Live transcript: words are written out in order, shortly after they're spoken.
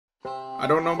I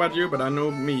don't know about you, but I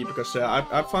know me because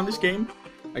I've found this game.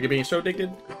 I've been so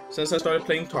addicted since I started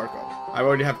playing Tarkov. I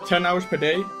already have 10 hours per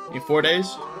day in 4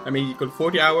 days. I mean, equal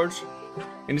 40 hours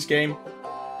in this game,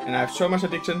 and I have so much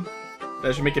addiction that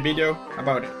I should make a video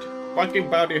about it. Fucking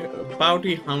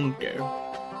bounty hunter.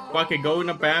 Fucking go in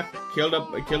a map, kill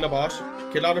the boss,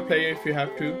 kill other player if you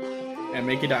have to, and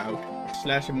make it out.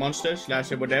 Slash a monster,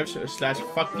 slash a whatever, slash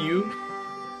fuck you.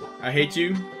 I hate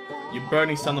you, you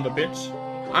burning son of a bitch.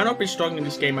 I'm not been strong in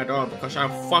this game at all because I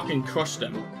fucking crush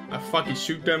them. I fucking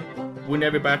shoot them, win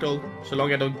every battle, so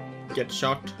long I don't get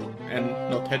shot, and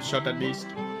not headshot at least.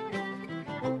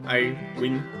 I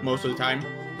win most of the time.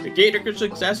 The key to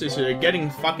success is getting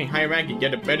fucking high rank and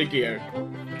get a better gear.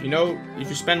 You know, if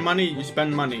you spend money, you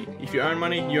spend money. If you earn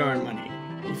money, you earn money.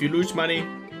 If you lose money,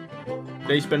 then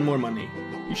you spend more money.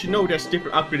 You should know there's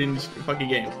different upgrades in this fucking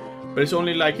game. But it's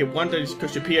only like one that is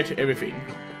superior to everything.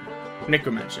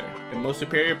 Necromancer, the most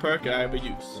superior perk I ever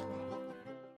use.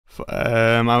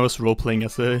 I was role-playing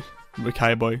as a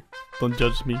Rikai boy. Don't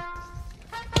judge me.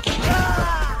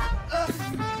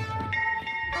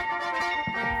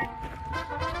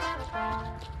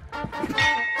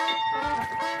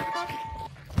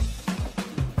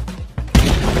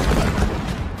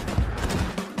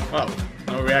 Wow,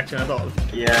 no reaction at all.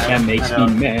 Yeah. That makes me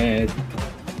mad.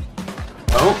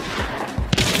 Oh.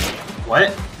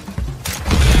 What?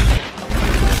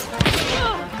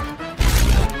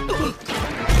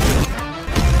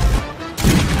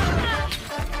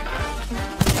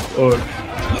 Or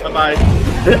bye-bye.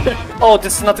 Oh,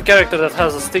 this is not the character that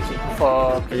has a sticky.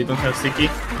 Fuck. You don't have sticky?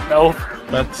 No.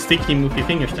 But sticky move your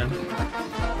fingers then.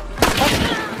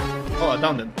 Oh, I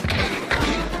downed him.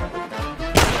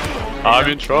 I'm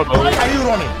in trouble. Why are you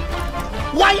running?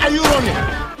 Why are you running?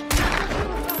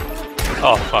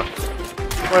 Oh fuck.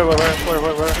 Where?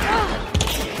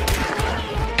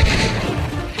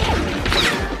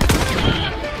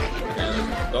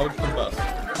 Dodge the bus.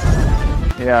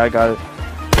 Yeah, I got it.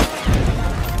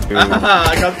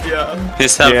 I got you.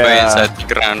 He's halfway inside the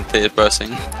ground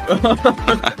buzzing.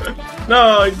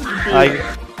 No,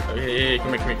 hey,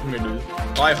 come here, dude.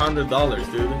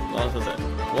 $500, dude. What was that?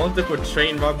 Wanted for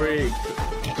train robbery,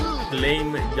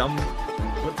 claim jump.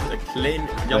 What's it? Claim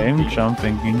jumping. Claim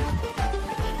jumping.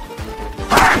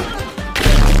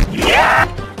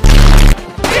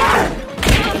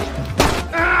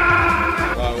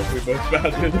 Wow, we both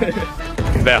bad with it.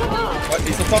 There. What?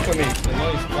 He's on top of me. I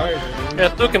know he's tired. Yeah,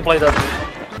 two can play that.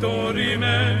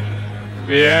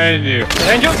 Behind you.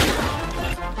 Behind you?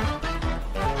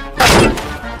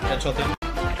 Headshot him.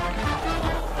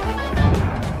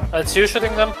 It's you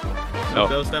shooting them? No.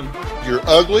 That was them. You're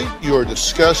ugly. You are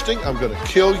disgusting. I'm going to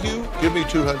kill you. Give me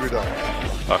 $200.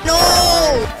 Fuck.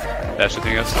 No! That's the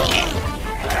thing else.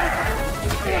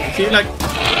 See, like,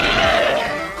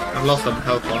 I've lost a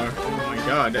health bar. Oh my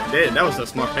god, that was a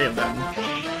smart play of them.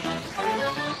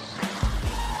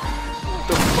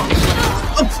 The fuck?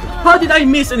 How did I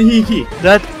miss and he hit?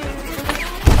 That.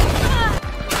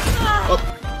 Oh.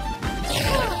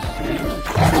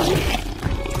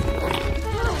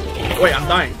 Wait, I'm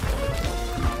dying.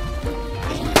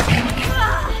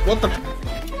 What the?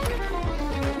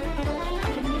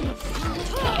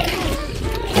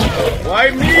 Why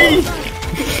me?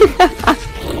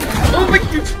 Oh my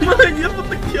god, you have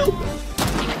to kill.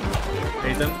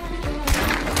 Hate them.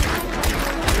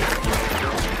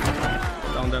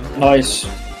 Down them. Nice.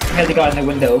 Had the guy in the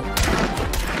window.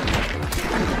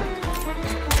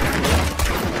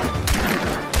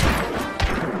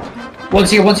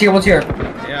 One's here.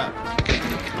 Yeah.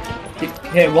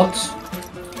 Hit once.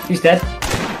 He's dead.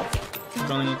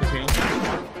 Running into kill.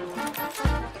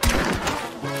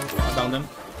 Down them.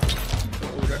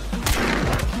 Over.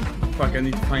 Fuck, I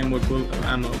need to find more bullet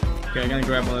ammo. Okay, I'm gonna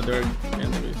grab one of the third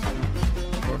enemies.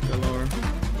 Work the lower.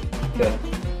 Good.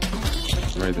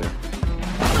 Right there.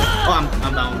 Oh,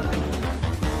 I'm down.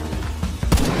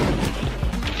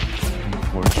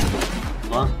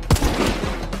 What?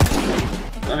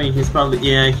 I mean, he's probably,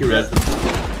 yeah, he read.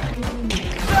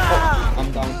 Oh,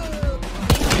 I'm down.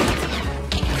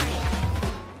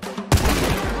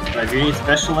 Right, do you need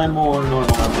special ammo or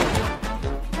normal ammo?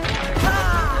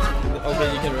 Okay,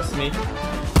 you can rest me.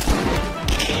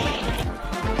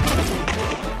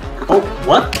 Oh,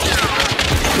 what?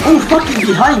 Oh, fucking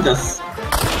behind us!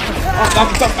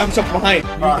 Oh, I'm stuck behind.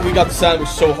 We got the sandwich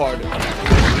so hard.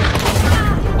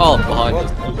 Oh, behind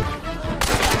us.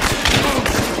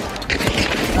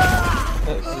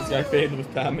 This guy failed with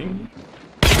spamming.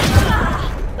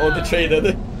 Oh, they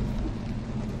traded.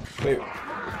 Wait,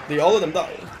 did all of them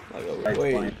die? Like,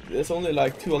 wait, there's only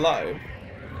like 2 alive.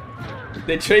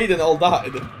 They traded and all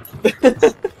died.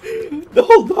 The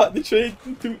whole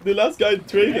the last guy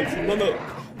traded. So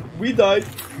we died,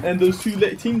 and those two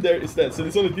team there is dead. So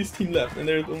there's only this team left, and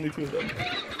there's only 2 of them.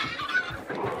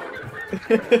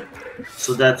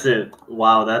 So that's it.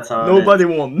 Wow, that's how. Nobody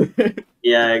won.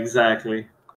 Yeah, exactly.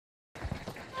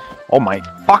 Oh my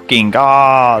fucking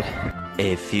god!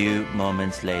 A few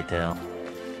moments later.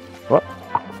 What?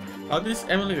 How did this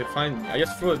Emily find me? I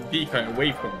just threw a decoy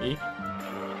away from me.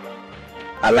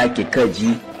 I like it,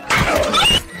 Koji.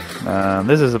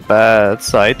 This is a bad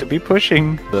site to be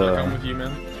pushing. Should I come with you,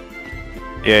 man?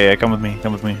 Yeah, come with me.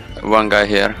 Come with me. One guy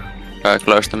here,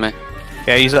 close to me.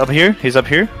 Yeah, he's up here. He's up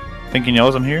here. Think he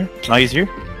knows I'm here. No, he's here.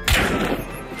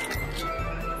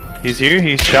 He's here.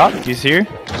 He's shot. He's here.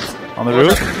 On the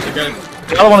roof.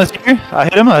 The other one is here. I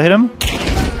hit him. I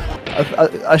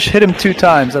hit him 2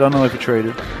 times. I don't know if he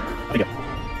traded.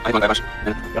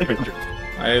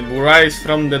 I rise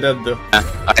from the dead.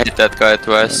 I hit that guy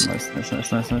twice. Nice.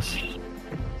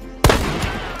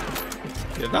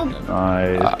 You're down then.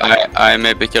 Nice. I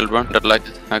maybe killed one that liked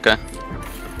it. Okay.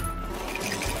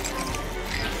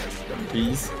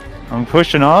 Bees. I'm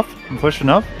pushing up. He's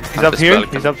up here.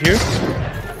 He's up here.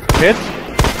 Hit.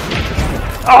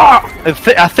 Ah!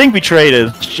 I think we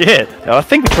traded. Shit. Oh, I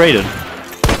think we traded.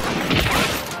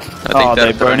 Oh,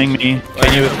 they're burning me.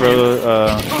 Can you throw?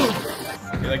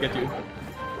 Did I get you?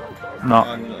 No.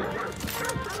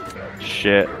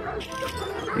 Shit.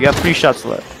 You got 3 shots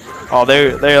left. Oh,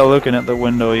 they are looking at the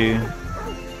window. You.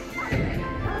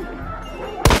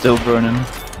 Still burning.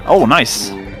 Oh,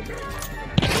 nice.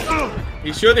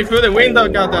 He's shooting through the window,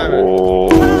 goddammit! Oh!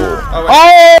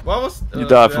 Oh! What was? You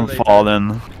died from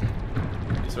falling.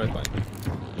 He's right behind me.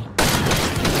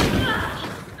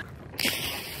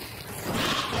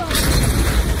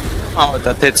 Oh,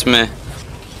 that hits me.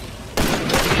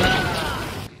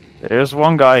 There's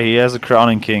one guy. He has a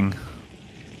crowning king.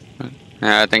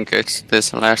 Yeah, I think it's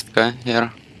this last guy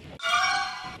here.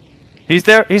 He's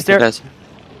there. Yes.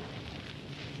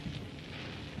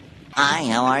 Hi,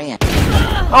 how are you?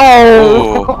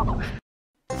 Oh!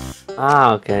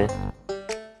 Ah, okay.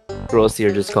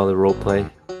 Rossier just called it roleplay.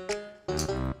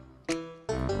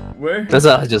 Where? That's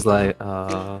all, just like,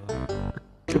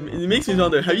 It makes me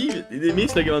wonder, have you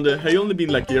only been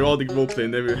like erotic roleplay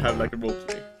and never have like a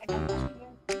roleplay?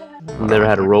 Never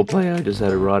had a roleplay, I just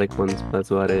had erotic ones,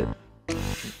 that's about it.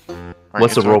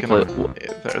 What's a roleplay?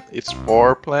 It's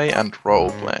foreplay and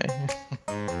roleplay.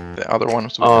 The other one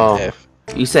was with Oh. an F.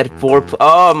 You said foreplay.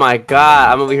 Oh my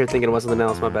god, I'm over here thinking about something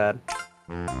else, my bad.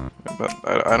 But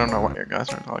I don't know what you guys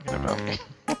are talking about.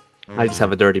 I just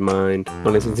have a dirty mind.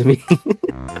 Don't listen to me.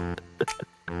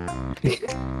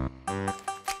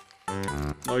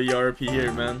 No ERP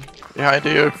here, man. Yeah, I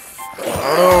do.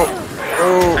 Oh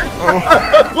no!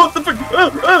 What the fuck? How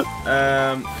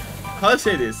do I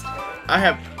say this? I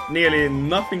have nearly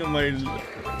nothing on my... And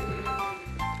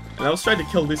I was trying to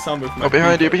kill this zombie with my... Oh,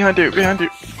 behind you!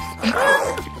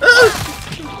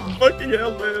 Fucking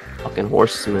hell, man. Fucking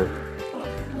horseman.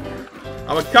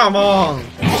 I'm like, come on!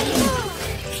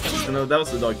 No, that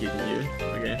was the dog eating you.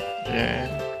 Okay. Yeah.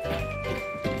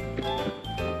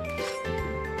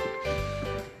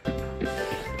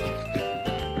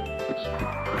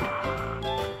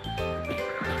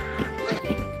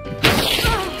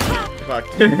 Fuck.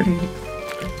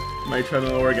 My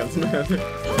internal organs, man.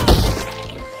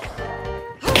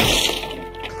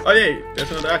 Oh yeah,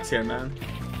 there's another axe here, man.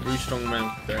 Really strong man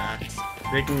with their axe.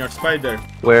 Taking our spider.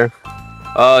 Where?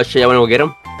 Oh shit, I wanna go get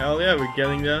him? Hell yeah, we're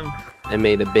getting them. I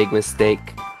made a big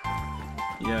mistake.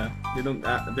 Yeah, they didn't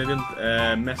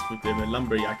mess with the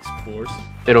lumberjacks force.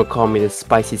 They don't call me the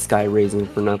spicy sky raisin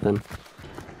for nothing.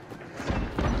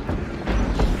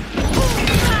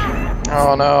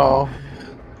 Oh no!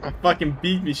 I fucking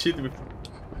beat me shit with...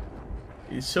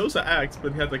 He shows an axe,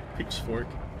 but he had like a pitchfork.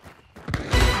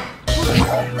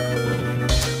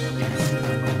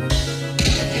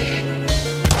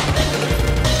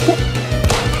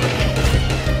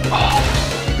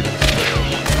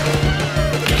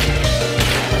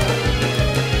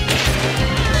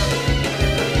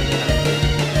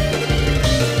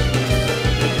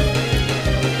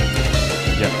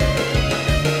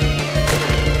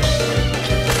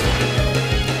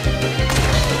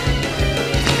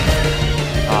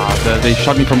 They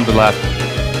shot me from the left.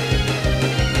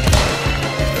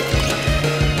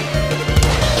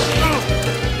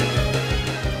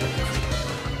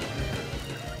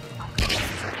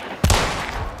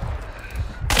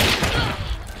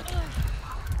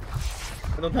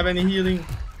 I don't have any healing.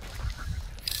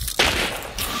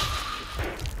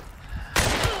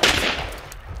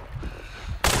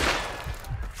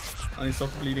 I need to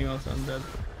stop bleeding out, I'm dead.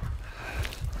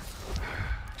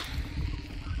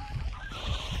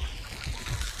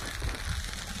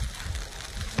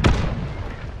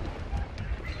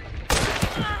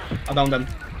 I downed them.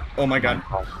 Oh my god.